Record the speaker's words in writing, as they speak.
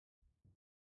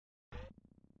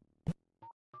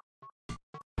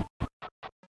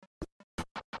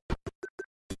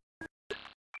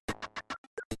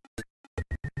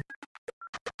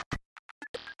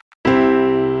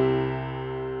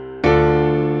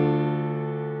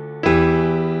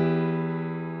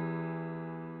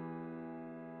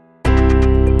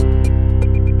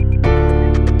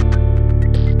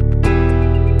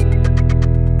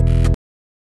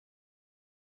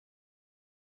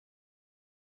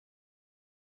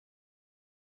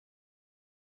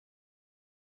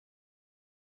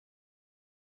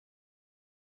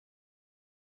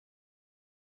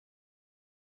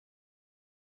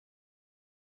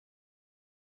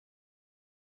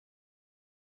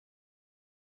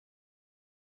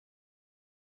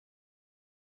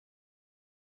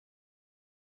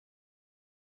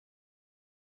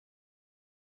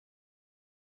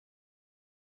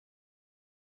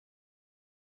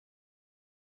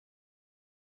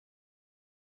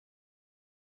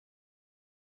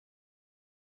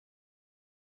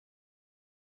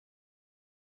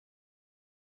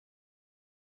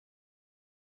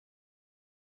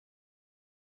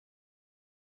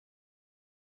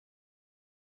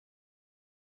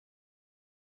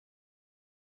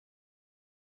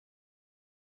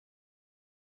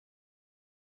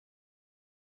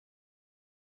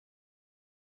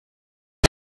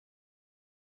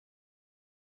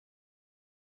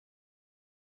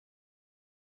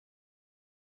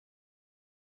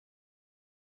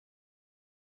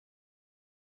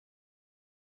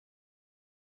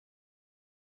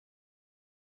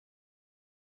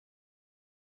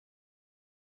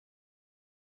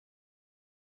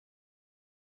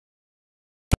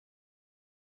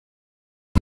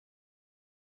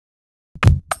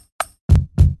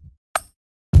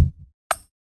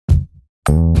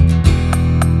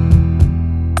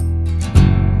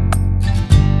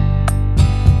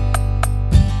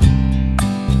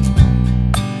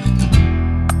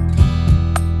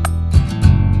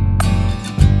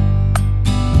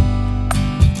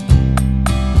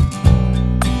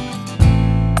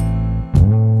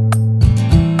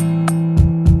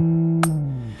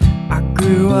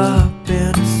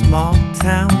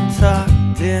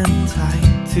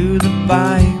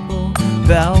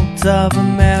Belt of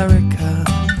America,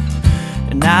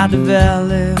 and I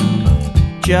developed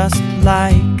just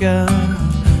like a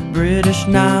British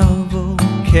novel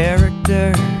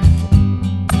character.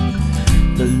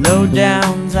 The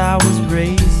lowdowns, I was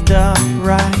raised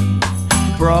upright,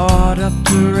 brought up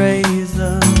to raise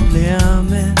the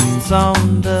limits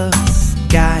on the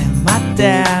sky. And my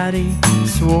daddy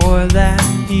swore that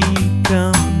he'd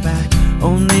come back,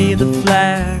 only the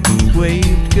flag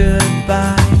waved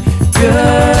goodbye.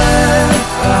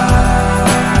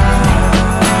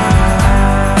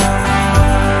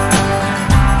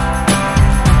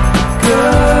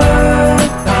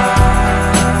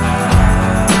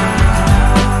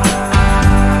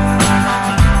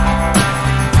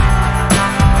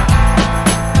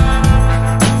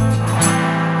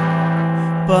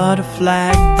 But a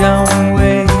flag don't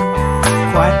wave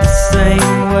quite the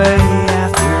same way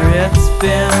after it's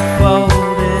been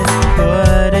folded,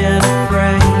 put in a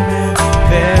frame, and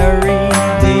buried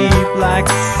deep like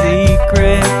a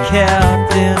secret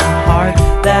kept in a heart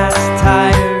that's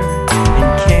tired and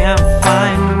can't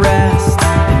find rest.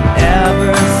 And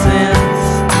ever since,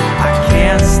 I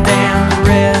can't stand the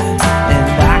red, and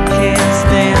I can't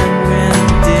stand when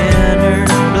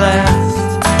dinner's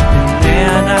blessed. And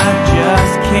man, I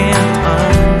just can't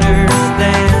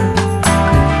understand.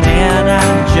 And man, I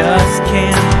just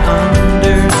can't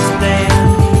understand.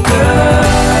 Goodbye.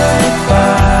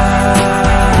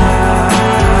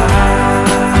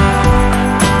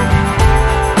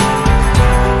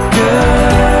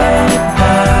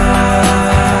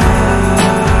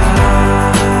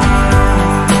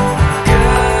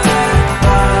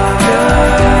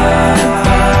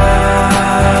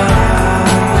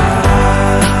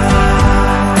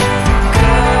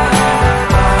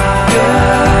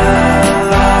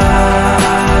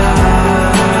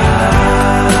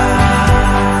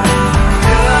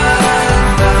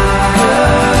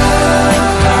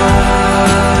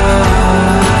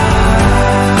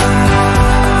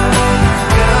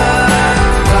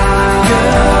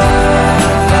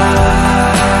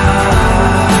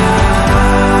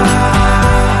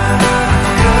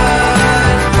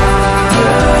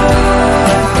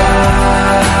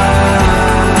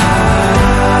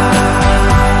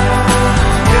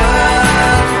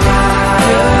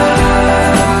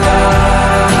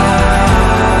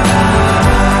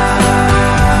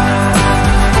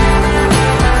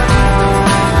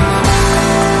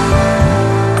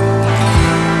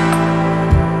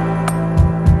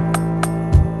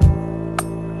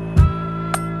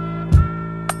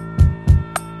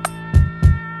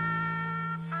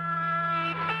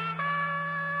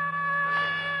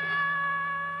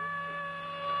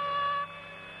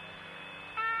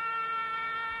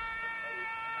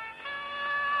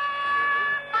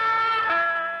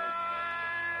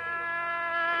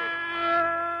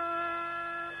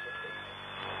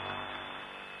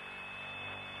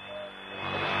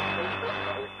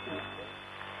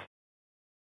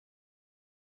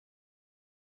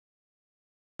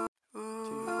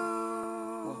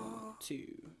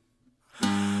 Two.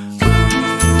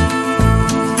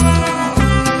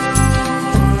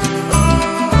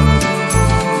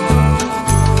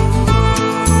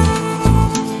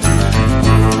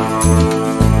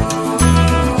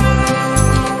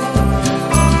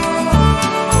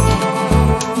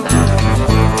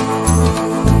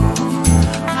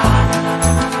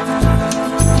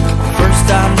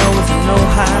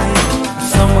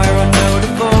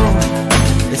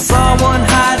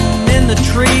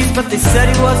 But they said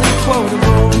he wasn't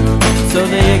quotable, so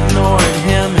they ignored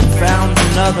him and found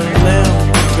another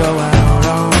limb to go out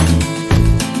on.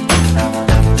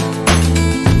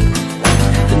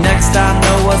 The next I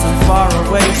know wasn't far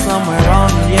away, somewhere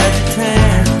on the edge of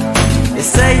town. They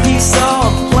say he saw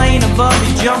a plane above,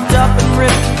 he jumped up and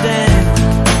ripped it down.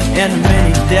 And the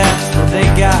many deaths where they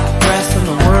got press and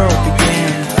the world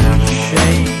began to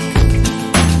shake.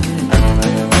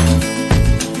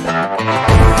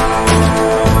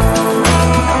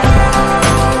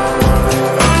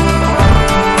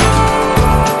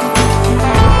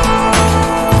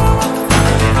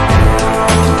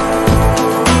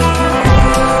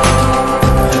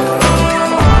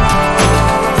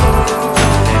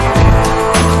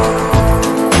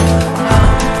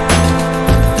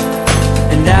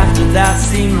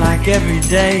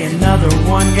 day another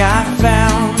one got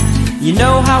found. You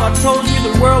know how I told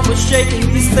you the world was shaking,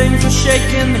 these things were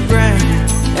shaking the ground.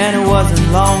 And it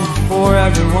wasn't long before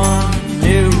everyone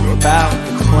knew about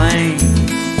the Klangs.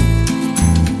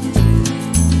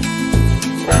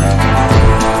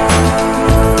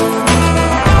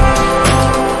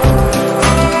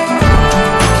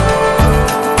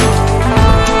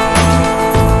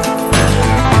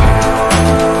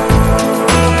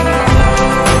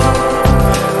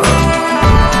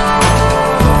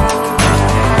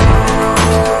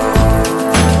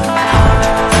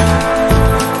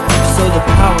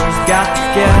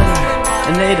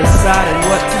 And they decided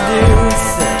what to do. He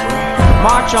said,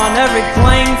 march on every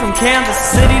Klang from Kansas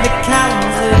City to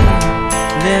Kalamazoo,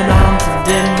 then on to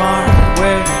Denmark,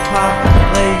 where the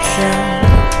population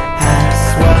has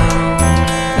swelled.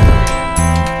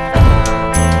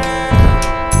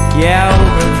 Yeah,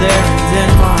 over there in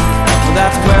Denmark, well,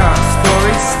 that's where our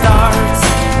story starts.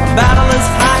 A battle as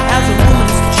hot as a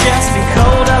woman's chest and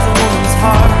cold as a woman's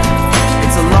heart.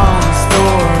 It's a long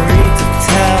story to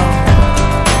tell.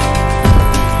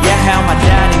 How my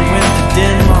daddy went to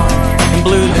Denmark and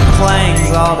blew the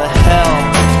Klangs all to hell.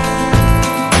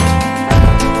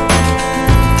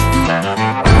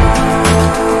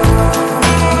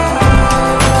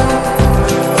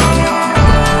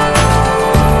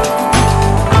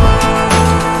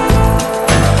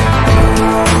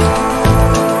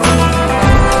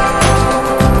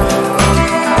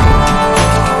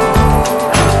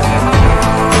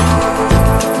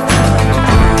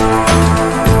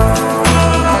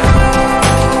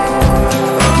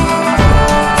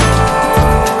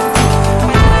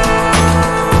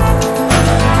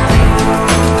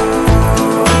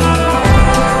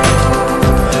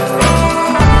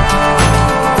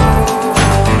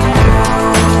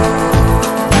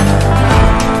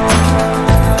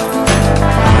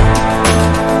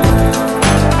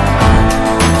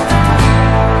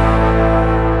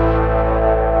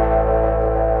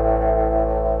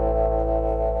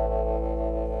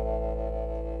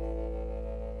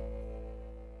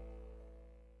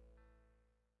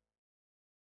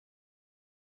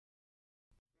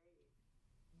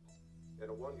 In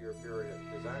a one-year period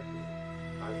is accurate.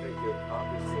 I think it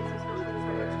obviously is the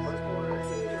next much more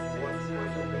accurate if one point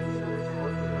of the series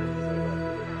work with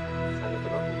and if the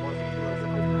number wasn't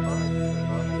 255, then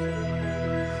obviously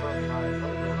some high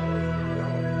number was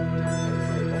developed. And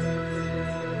so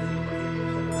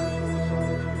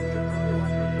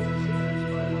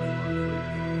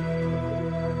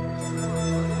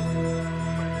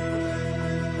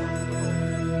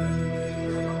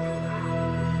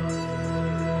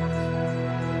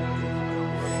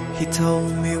he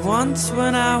told me once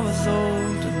when I was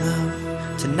old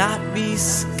enough to not be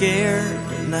scared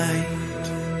at night.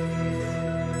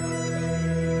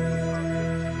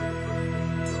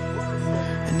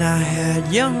 And I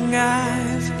had young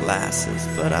eyes, glasses,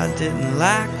 but I didn't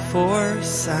lack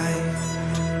foresight.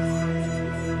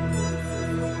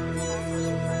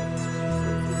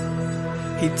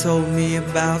 He told me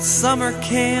about summer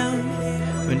camp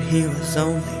when he was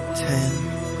only 10.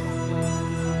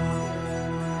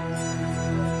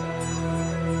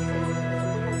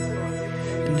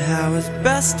 And how his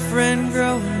best friend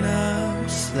growing up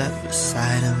slept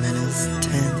beside him in his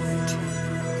tent.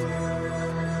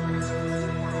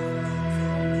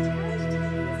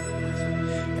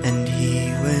 And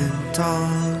he went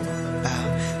on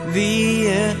about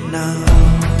Vietnam.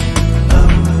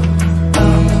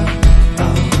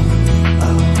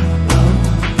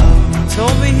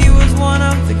 Told me he was one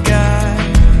of the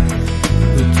guys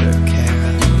who took care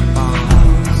of the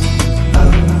bombs.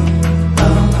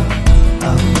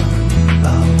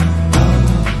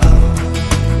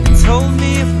 He told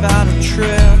me about a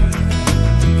trip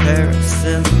to Paris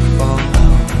in the fall.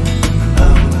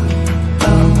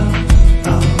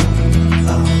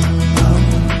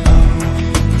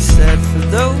 He said for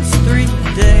those 3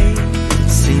 days it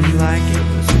seemed like it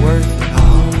was worth it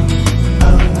all.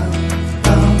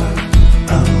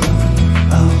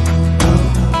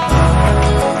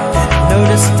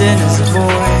 Noticed in his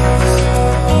voice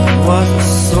was a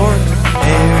sort of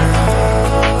air.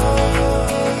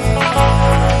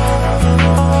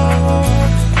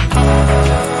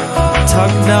 It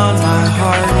tugged on my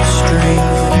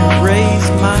heartstrings and it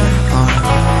raised my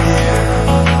arm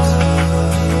hairs.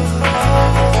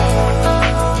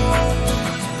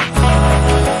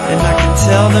 And I could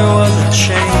tell there was a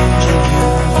change in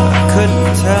him, but I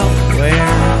couldn't tell where.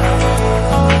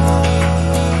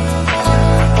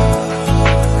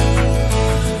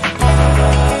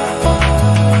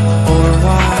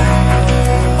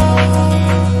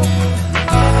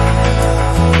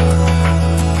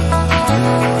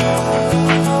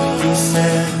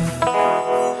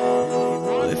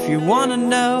 you wanna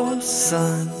know,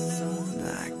 son,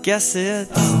 I guess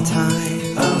it's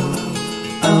time.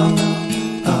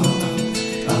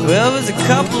 Well, it was a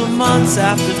couple of months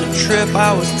after the trip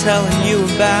I was telling you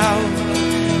about,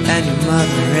 and your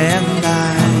mother and I.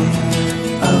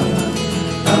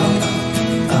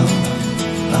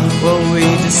 Well, we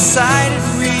decided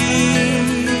we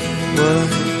would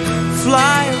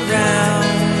fly around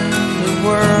the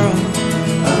world,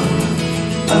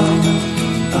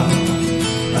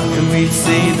 and we'd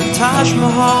see the Taj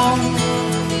Mahal,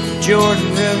 the Jordan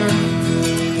River,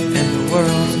 and the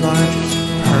world's largest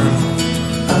pearl.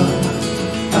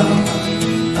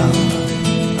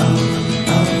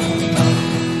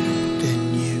 Then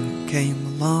you came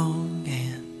along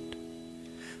and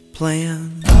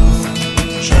planned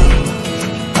change.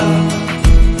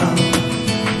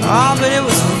 Oh, but it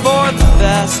was for the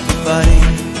best, buddy.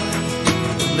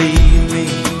 Believe me,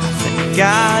 I thank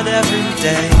God every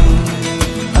day.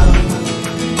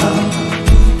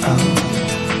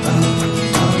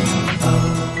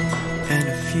 And a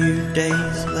few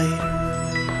days later,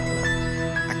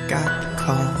 I got the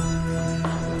call,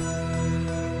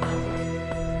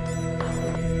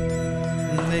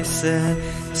 and they said,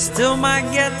 still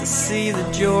might get to see the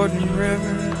Jordan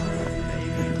River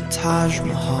and the Taj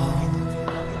Mahal.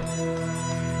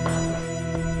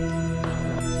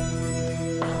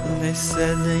 And they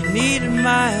said they needed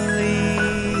my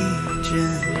allegiance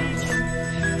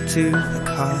to the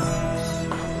cause.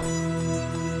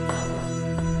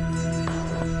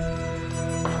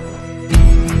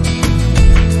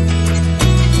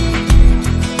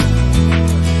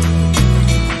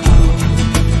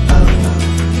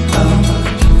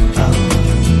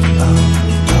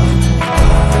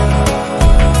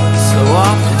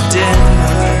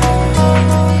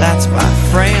 That's my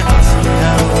friends, you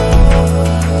know.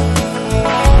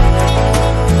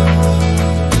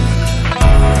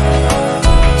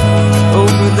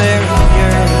 Over there in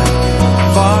Europe,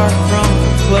 far from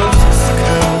the closest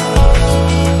coast.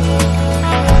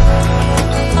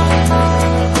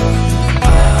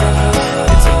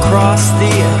 It's across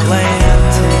the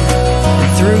Atlantic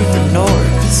and through the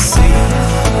North Sea.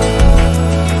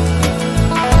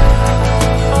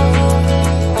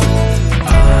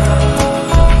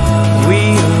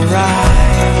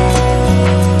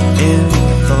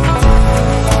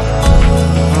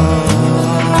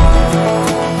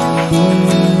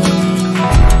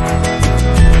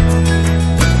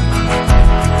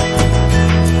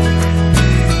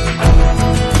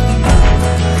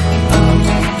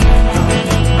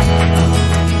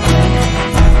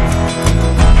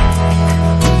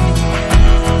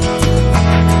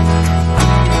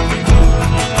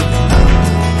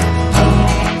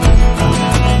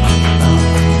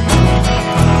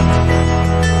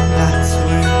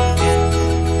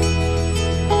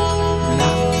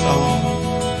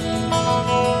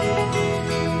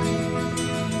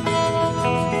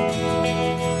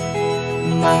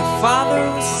 My father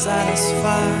was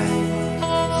satisfied,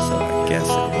 so I guess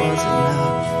it was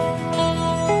enough.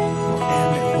 Well,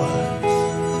 and it was.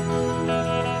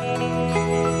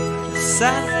 I just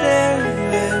sat there and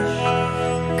wished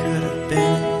I could have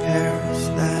been in Paris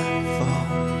that fall.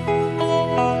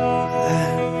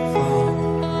 That fall.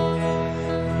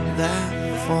 That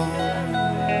fall.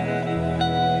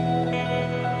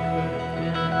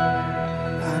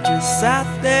 I just sat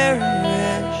there and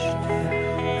wished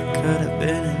could have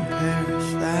been in Paris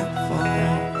that fall.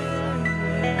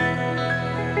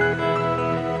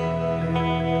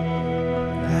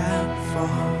 That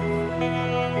fall.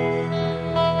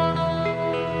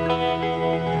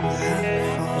 That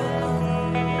fall.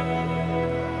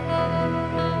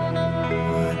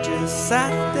 I just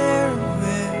sat there and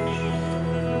wished,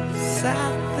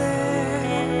 sat there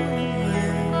and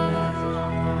wished,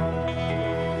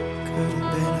 could have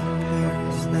been in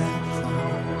Paris that fall.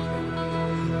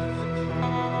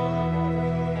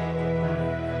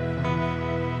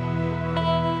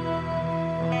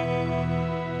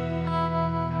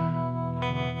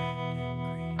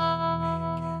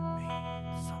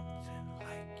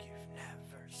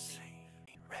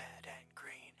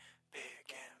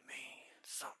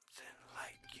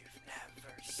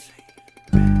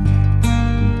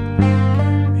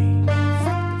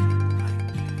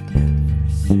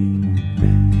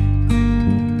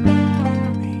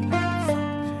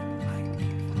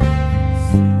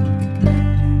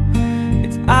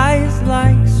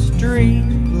 Like street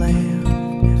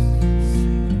lamps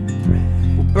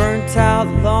were burnt out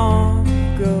long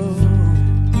ago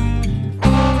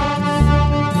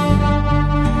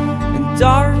and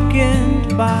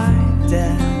darkened by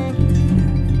death.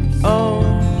 Oh,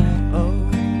 oh.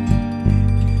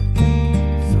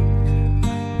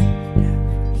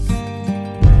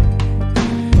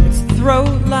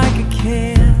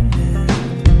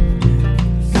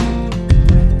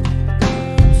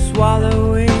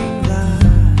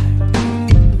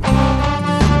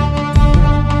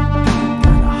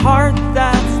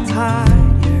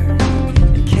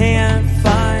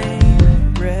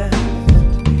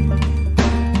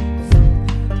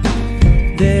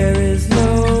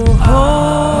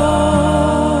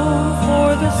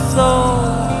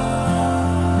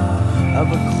 of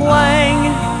a clang.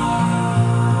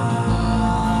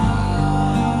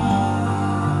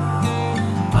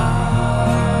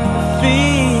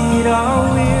 Feet are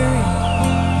weary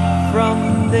from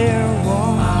their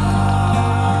walk.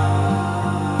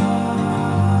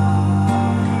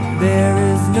 There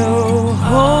is no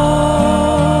home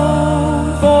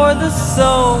for the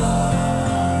soul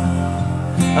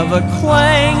of a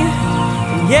clang.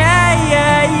 Yeah,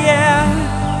 yeah, yeah.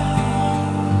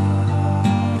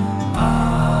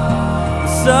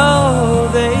 So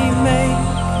they make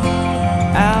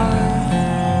our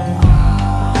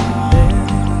bed.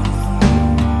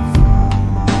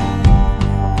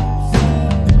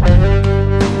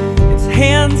 Its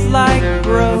hands like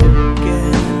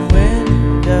broken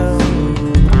windows,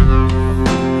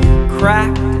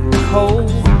 cracked cold,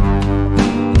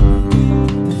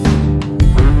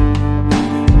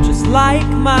 just like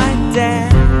my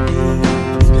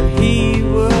daddy's, but he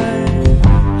would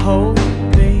hold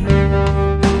me.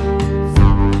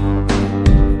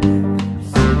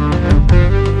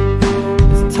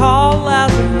 As tall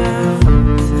as a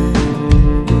mountain,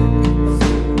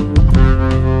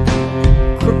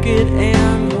 crooked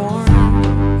and worn,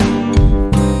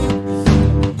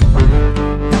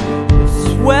 with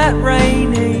sweat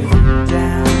raining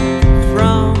down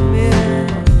from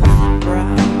its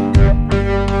brow.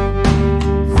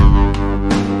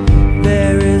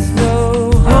 There is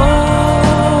no home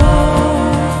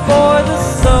for the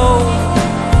soul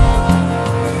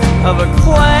of a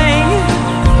clang.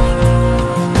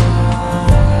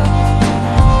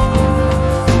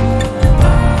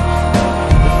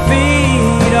 The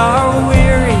feet are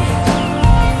weary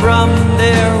from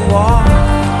their walk.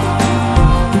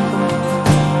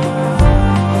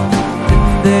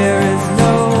 There is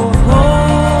no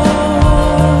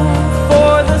home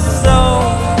for the soul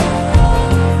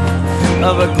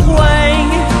of a clang.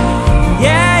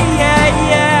 Yeah, yeah,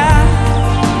 yeah.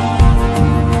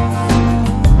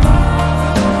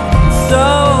 So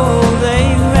they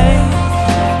make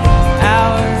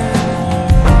our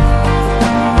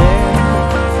bed.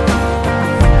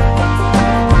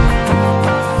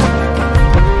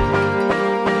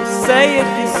 Say if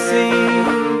you see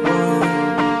one,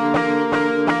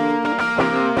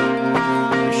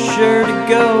 you're sure to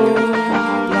go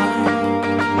blind.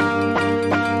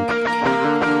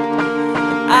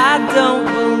 I don't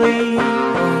believe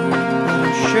them, but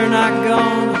I'm sure not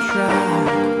gonna try.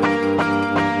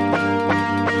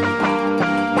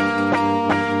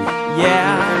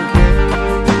 Yeah,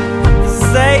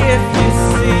 say if you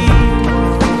see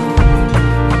one,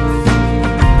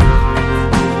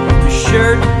 you're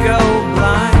sure to go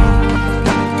blind.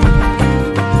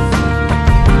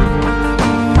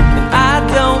 And I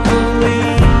don't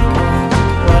believe them,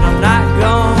 but I'm not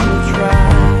gonna try.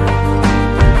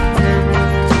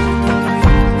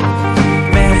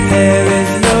 Man, there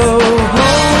is no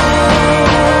home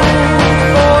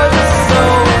for the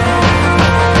soul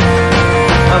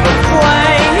of a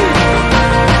clang.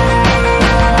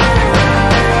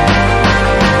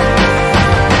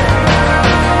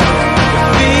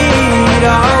 Feet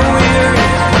are weary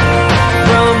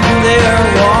from their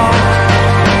walk.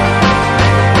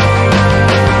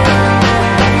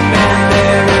 Man,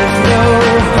 there is no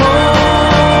home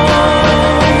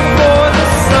for the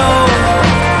soul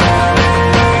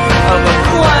of a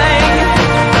clang.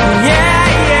 Yeah,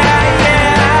 yeah,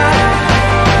 yeah.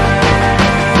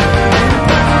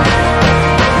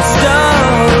 So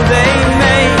they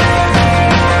make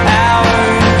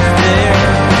ours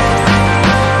theirs.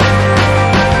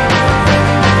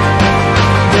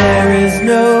 There is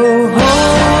no home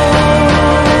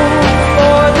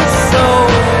for the soul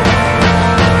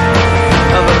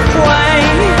of a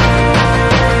clang.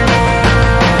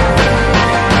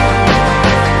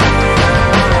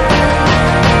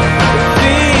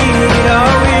 Feet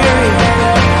are weary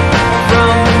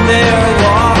from their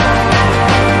walk.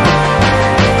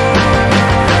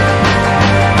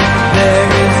 There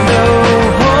is no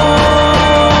home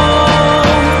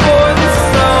for the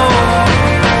soul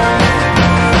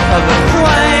of a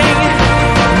clang.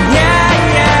 Yeah,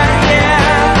 yeah, yeah.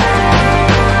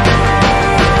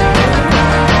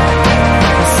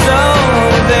 So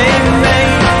they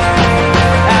make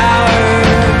ours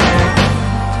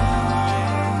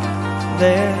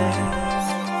theirs.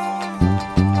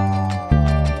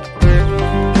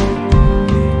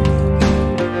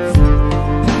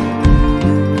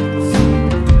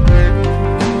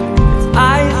 Its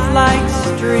eyes like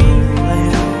street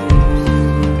lamps,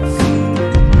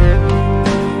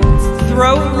 its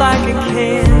throat like a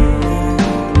cannon,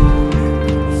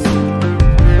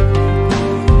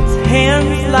 its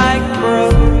hands like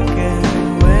broken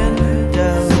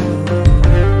windows,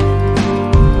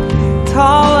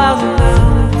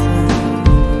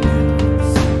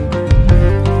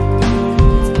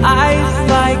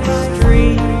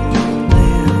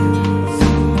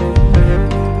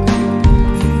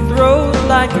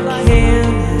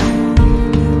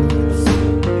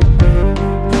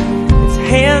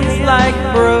 like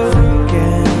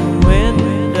broken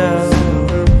windows,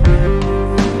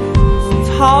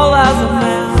 tall as a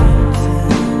mountain.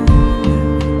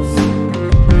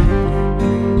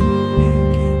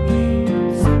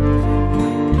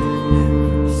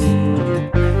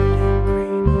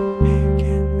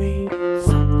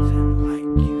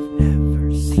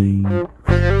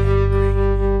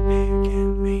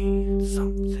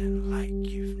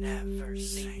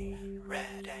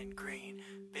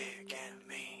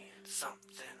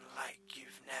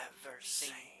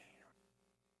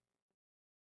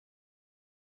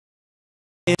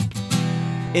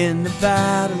 In the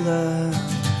Battle of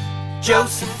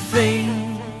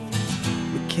Josephine,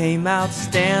 we came out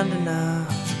standing up,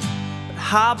 but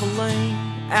hobbling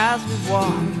as we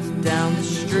walked down the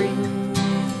street,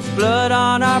 blood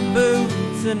on our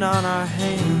boots and on our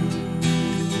hands.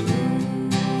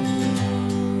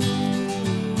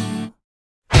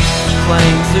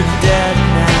 Klangs are dead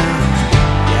now,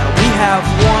 yeah, we have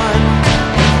won.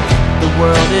 The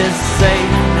world is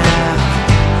safe now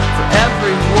for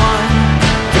everyone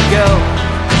to go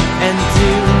and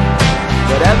do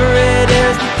whatever it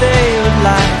is that they would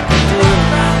like to do,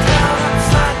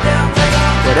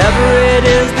 whatever it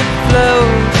is that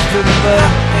flows to the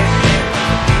boat.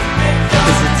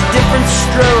 'Cause it's different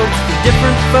strokes for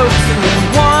different folks, and we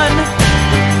won.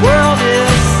 The world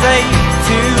is safe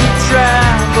to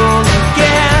travel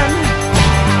again,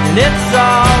 and it's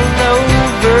all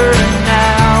over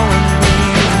now, and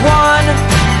we won.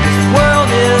 This world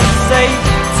is safe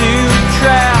to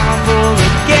travel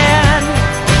again,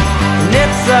 and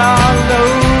it's all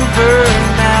over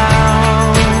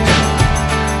now.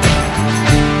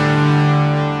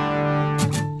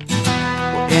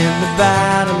 We're in the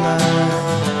Battle of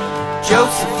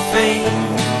Josephine.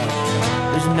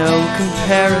 There's no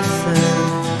comparison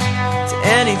to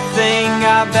anything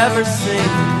I've ever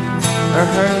seen or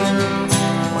heard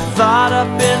or thought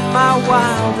up in my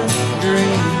wildest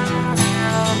dreams.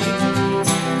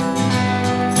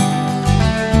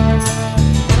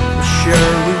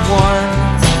 Sure we won,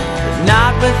 but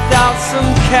not without some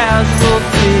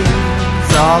casualties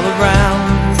all around.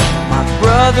 My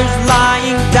brother's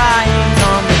lying, dying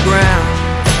on the ground,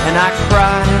 and I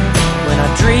cry when I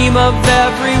dream of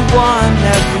everyone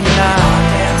every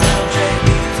night.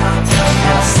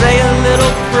 And I say a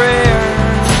little prayer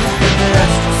for them,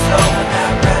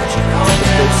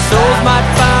 those souls might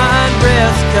find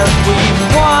rest, 'cause we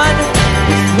won.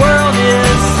 This world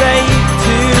is safe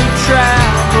to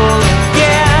travel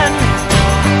again,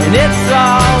 and it's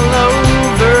all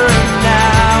over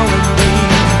now, and we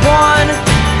won.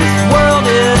 This world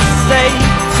is safe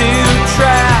to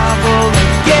travel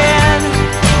again,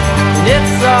 and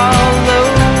it's all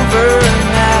over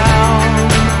now.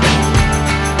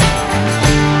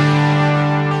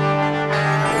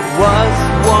 There was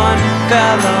one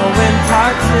fellow in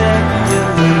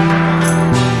particular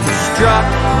who struck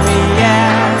me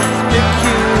as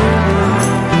peculiar.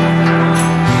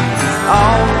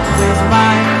 Always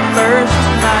my first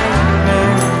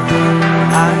nightmare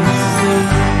I see.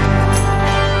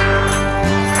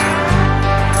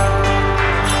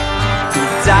 He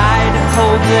died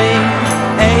holding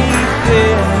a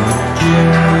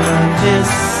picture of his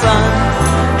son.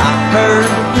 I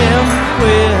heard him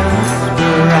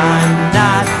whisper, "I'm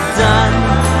not done,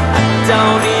 I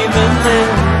don't even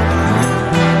live,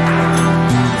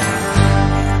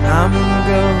 I'm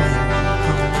going."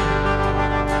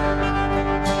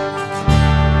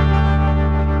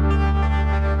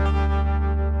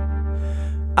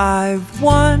 I've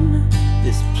won,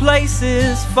 this place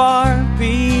is far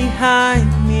behind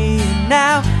me, and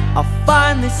now I'll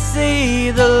finally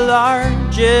see the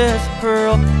largest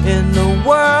pearl in the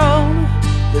world.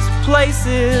 This place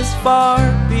is far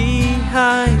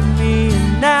behind me,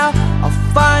 and now I'll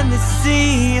finally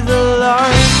see the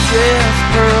largest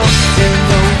pearl in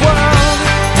the world.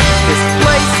 This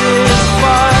place is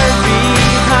far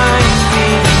behind me,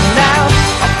 and now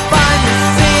I'll finally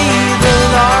see the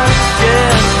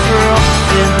largest pearl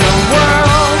in the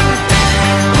world.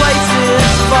 Place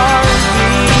is far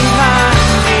behind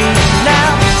me,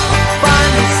 now I'll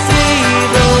finally see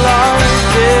the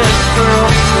largest pearl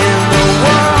in the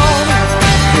world.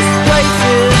 This place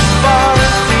is far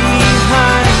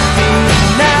behind me,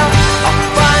 now I'll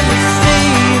finally see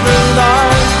the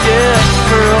largest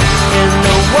pearl in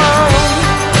the world.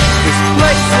 This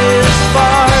place is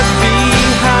far behind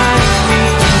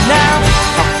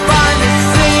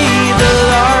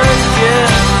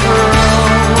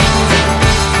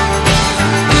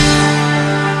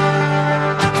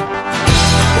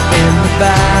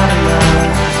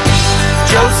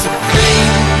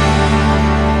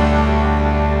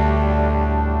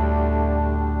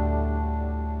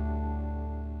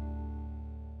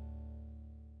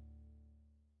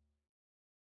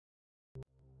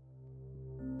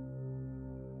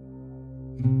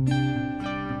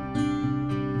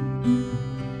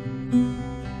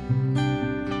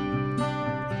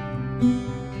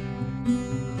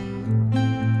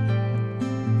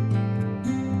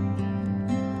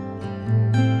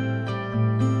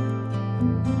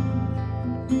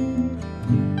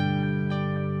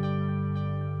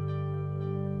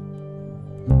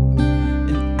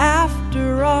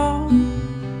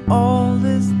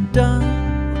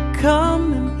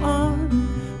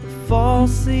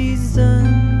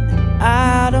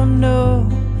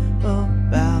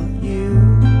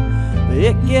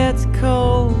gets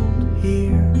cold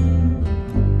here.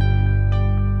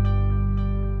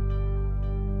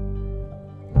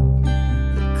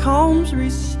 The calm's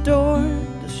restored,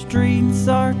 the streets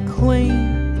are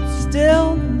clean, but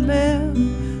still the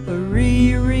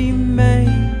memory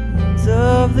remains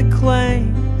of the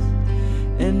Klangs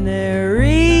and their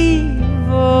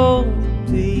evil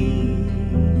deeds.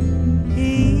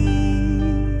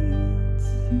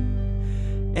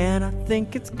 And I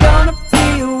think it's gonna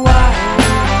be a while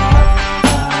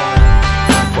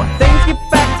before things get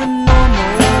back to normal.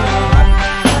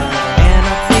 And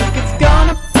I think it's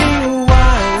gonna be a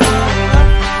while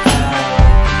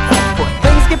before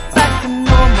things get back to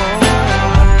normal.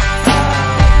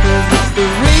 'Cause it's the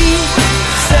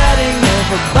resetting of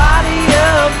a body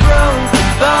of broken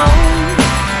bones.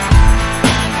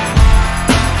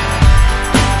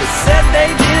 They said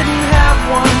they didn't have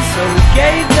one, so we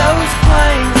gave those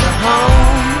Klangs a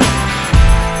home.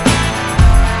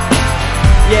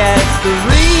 Yeah, it's the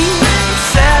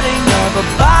resetting of a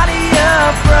body of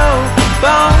broken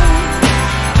bones.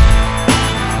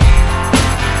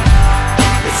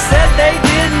 They said they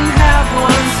didn't have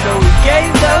one, so we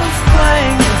gave those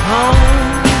Klangs a home.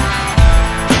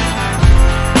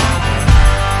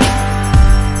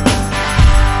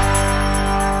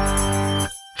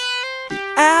 The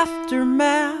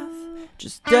aftermath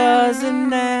just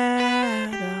doesn't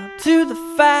add up to the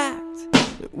fact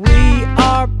that we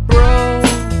are broken.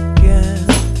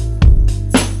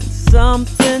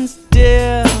 Something's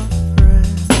different.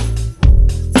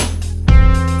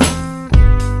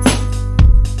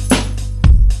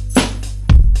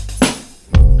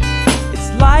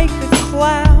 It's like a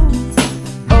cloud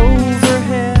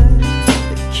overhead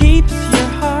that keeps your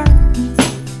heart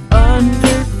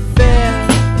underfed.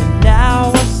 And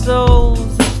now our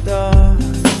souls are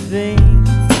starving,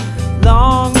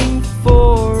 longing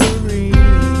for a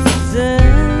reason.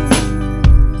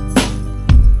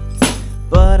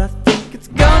 But I think it's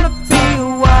gonna be a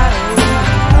while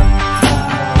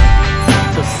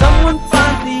till someone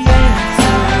finds the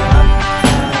answer.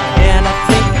 And I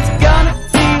think it's gonna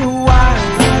be a while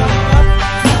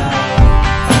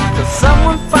till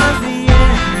someone finds the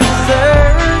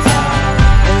answers.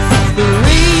 As it's the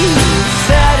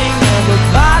resetting of a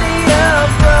body of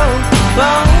broken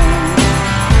bones.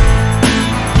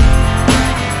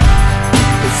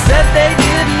 They said they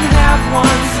didn't have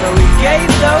one, so we gave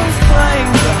those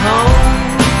Klangs a home.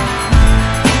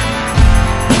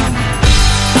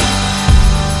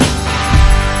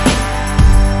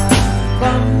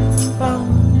 Bum, bum,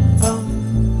 bum,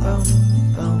 bum,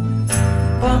 bum.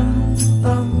 Bum,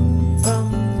 bum, bum,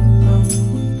 bum,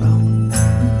 bum, bum.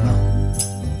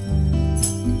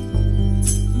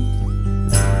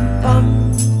 Bum,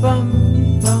 bum,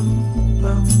 bum,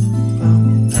 bum, bum.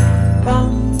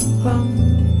 Bum, bum,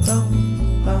 bum,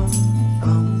 bum,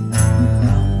 bum,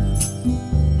 bum.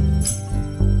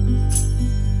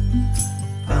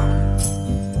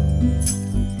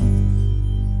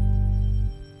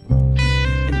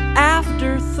 An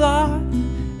afterthought,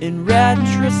 in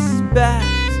retrospect,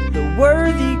 the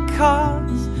worthy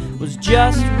cause was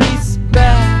just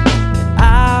respect. And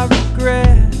I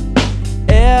regret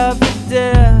every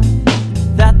death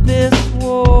that this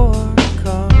war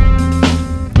caused.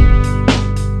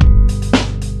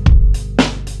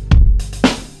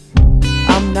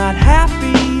 I'm not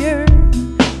happier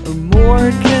or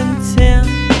more content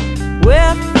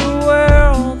with the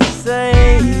world's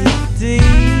safety.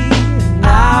 And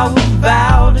I will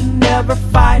vow to never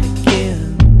fight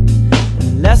again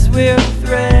unless we're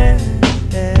threatened.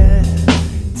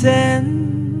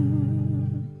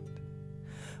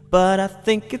 But I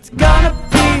think it's gonna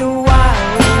be a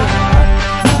while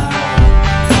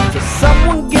till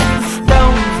someone gets the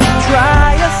stones to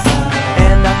try us.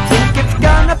 And I think it's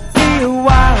gonna be a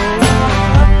while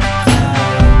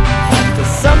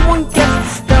till someone gets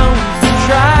the stones to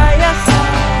try us.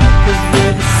 'Cause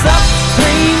we're the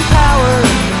supreme power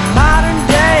in the modern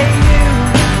day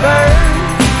universe.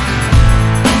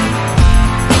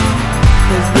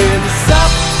 'Cause we're the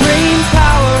supreme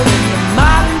power in the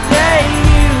modern day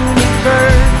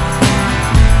universe.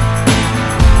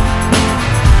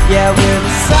 Yeah, we're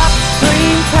the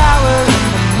supreme power in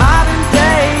the modern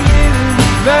day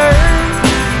universe.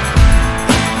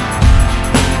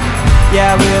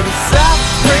 Yeah, we're the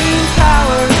supreme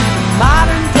power in the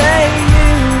modern day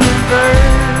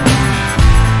universe.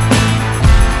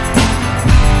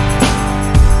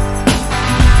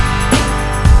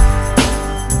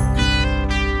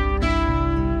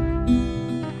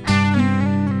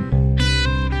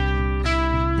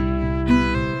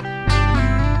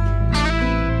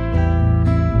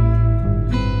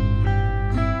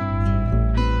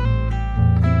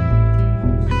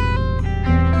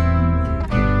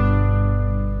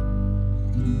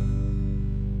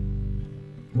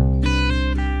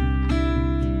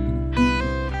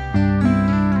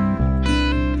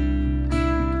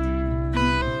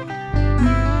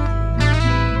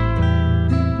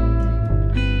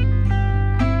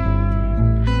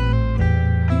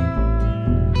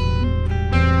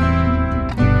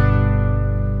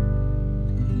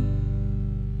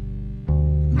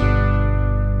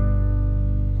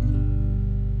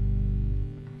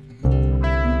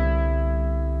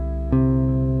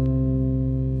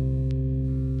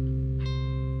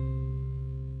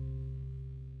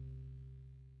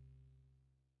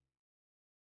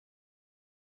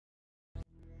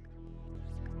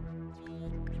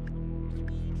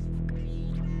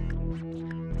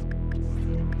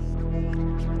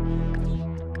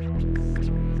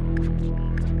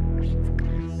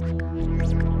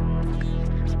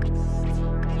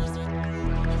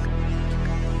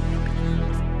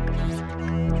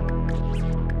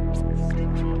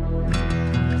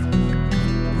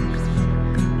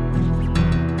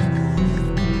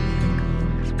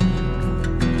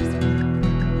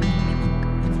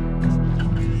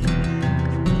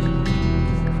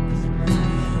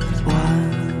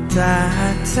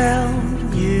 tell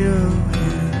you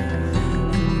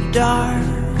in dark,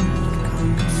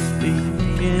 come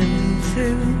speak into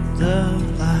the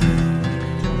light.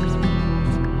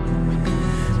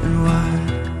 And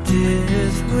what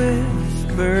is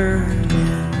whispered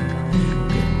in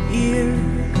your ear,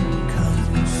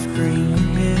 come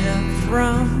scream it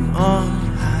from on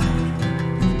high,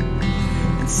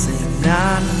 and sing na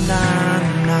na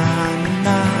na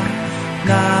na na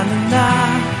na na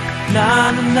na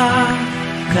na na.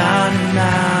 Na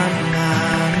na na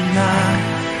na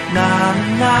na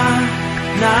na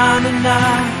na na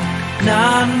na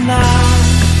na.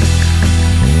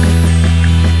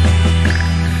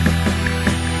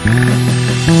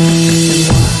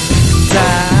 What I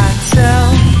tell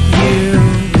you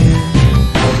in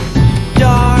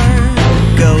dark,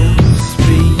 go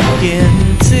speak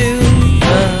into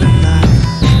the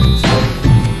light.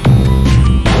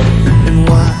 And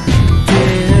what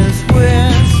is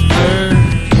whispered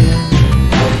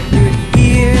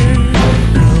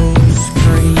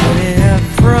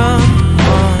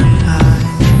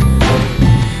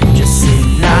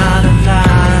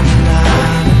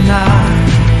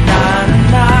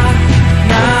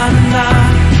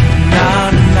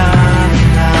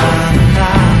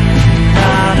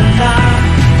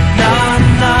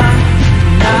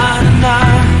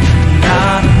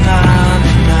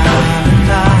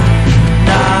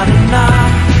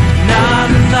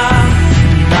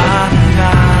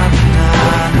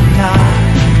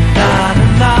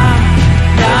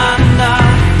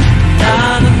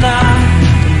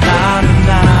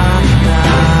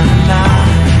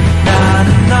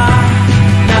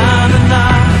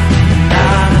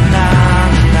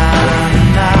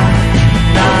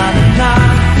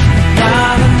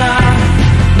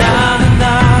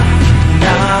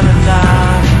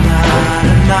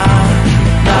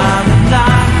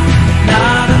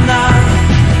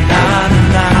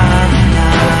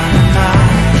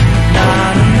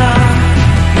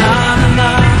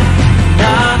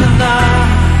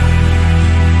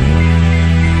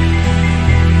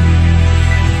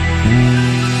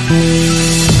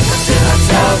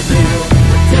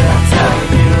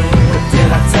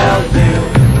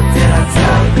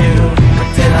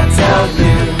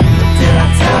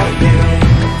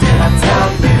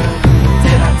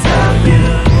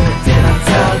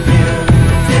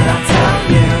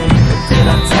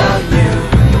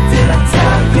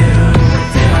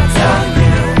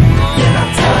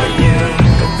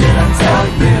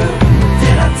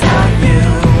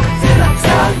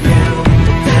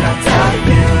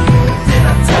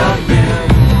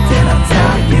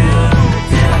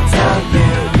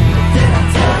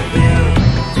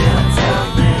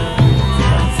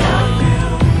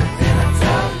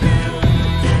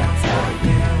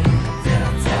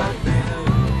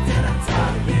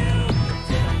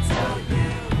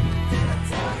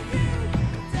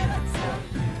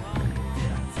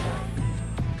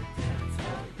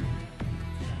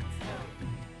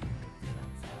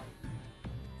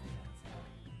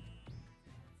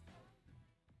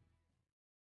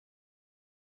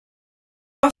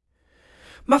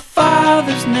My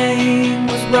father's name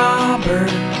was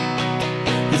Robert,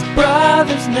 his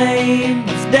brother's name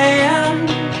was Dan,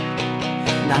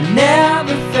 and I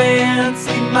never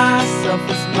fancied myself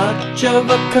as much of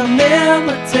a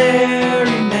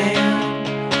military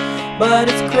man. But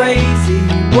it's crazy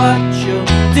what you'll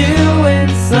do when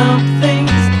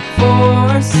something's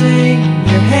forcing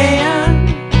your hand.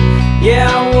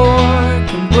 Yeah, war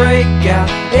can break out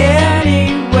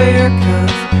anywhere,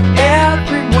 'cause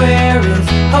everywhere is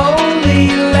holy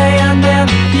land. And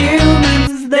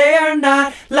humans, they're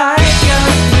not like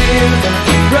us, we're the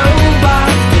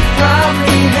robots. They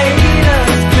probably hate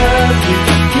us 'cause we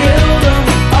killed them.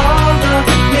 All the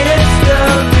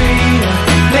mystery of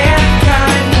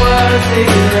mankind was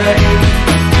erased.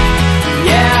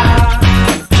 Yeah,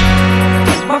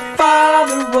 my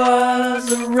father was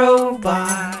a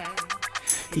robot.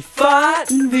 He fought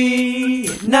in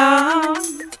Vietnam.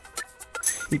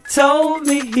 He told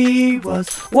me he was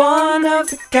one of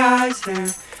the guys who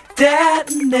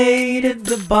detonated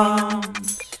the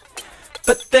bombs.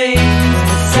 But things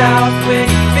were south when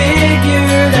he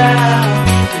figured out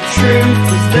the truth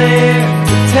was there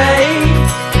to take.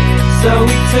 So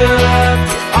he took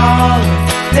all and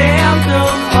damned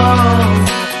them all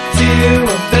to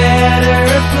a better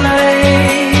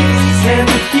place. And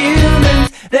the humans,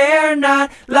 they're not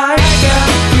like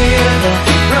us, we're the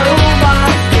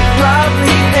robots. They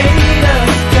probably hate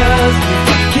us 'cause we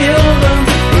killed them.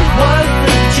 It was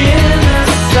the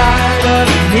genocide of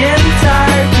an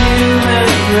entire human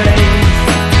race.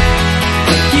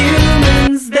 The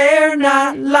humans, they're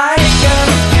not like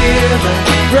us, we're the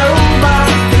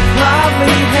robots.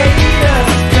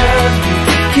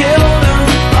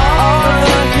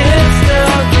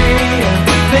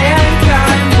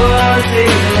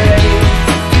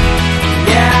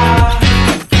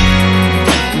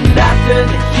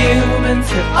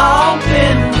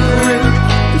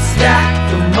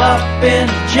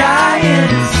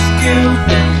 scoop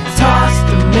and tossed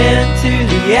them into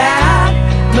the atmosphere.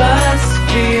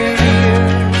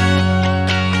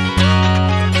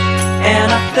 And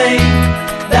I think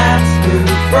that's who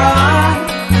brought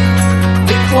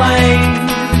the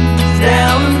Klangs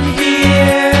down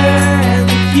here. And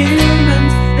the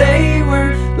humans, they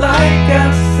were like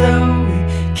us, so we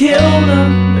killed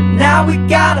them. But now we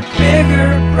got a bigger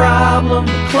problem.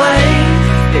 The Klangs,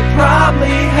 they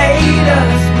probably hate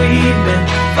us. We've been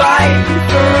fighting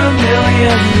for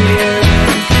 1,000,000